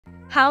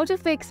How to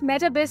fix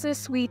Meta Business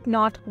Suite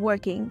not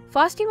working.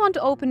 First, you want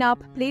to open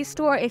up Play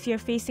Store if you're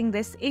facing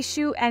this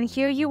issue, and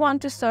here you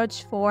want to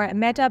search for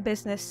Meta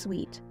Business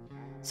Suite.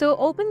 So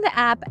open the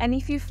app, and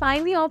if you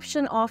find the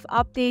option of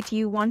update,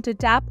 you want to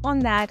tap on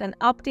that and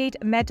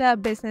update Meta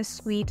Business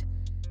Suite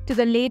to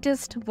the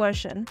latest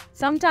version.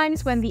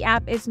 Sometimes when the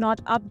app is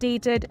not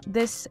updated,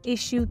 this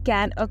issue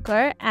can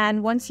occur,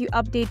 and once you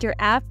update your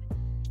app,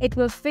 it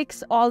will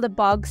fix all the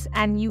bugs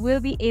and you will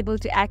be able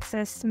to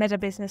access Meta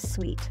Business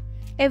Suite.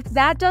 If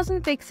that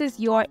doesn't fix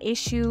your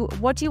issue,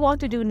 what you want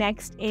to do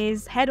next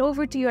is head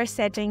over to your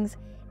settings,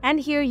 and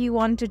here you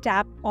want to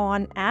tap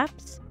on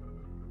apps.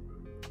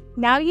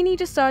 Now you need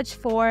to search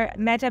for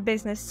Meta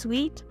Business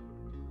Suite.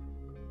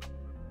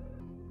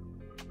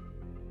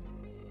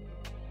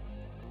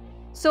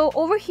 So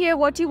over here,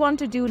 what you want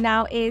to do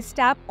now is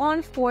tap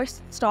on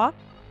Force Stop,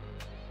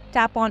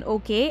 tap on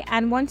OK,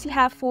 and once you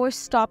have force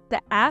stopped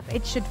the app,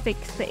 it should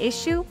fix the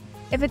issue.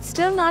 If it's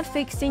still not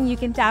fixing, you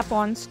can tap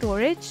on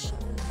Storage.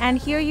 And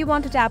here you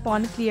want to tap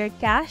on Clear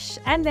Cache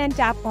and then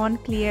tap on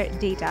Clear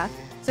Data.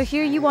 So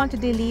here you want to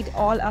delete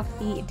all of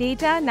the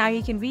data. Now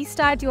you can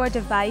restart your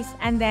device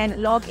and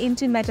then log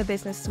into Meta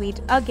Business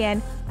Suite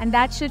again, and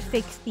that should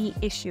fix the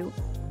issue.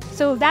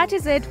 So that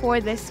is it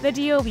for this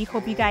video. We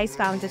hope you guys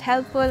found it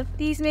helpful.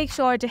 Please make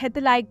sure to hit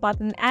the like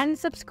button and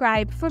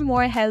subscribe for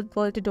more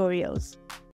helpful tutorials.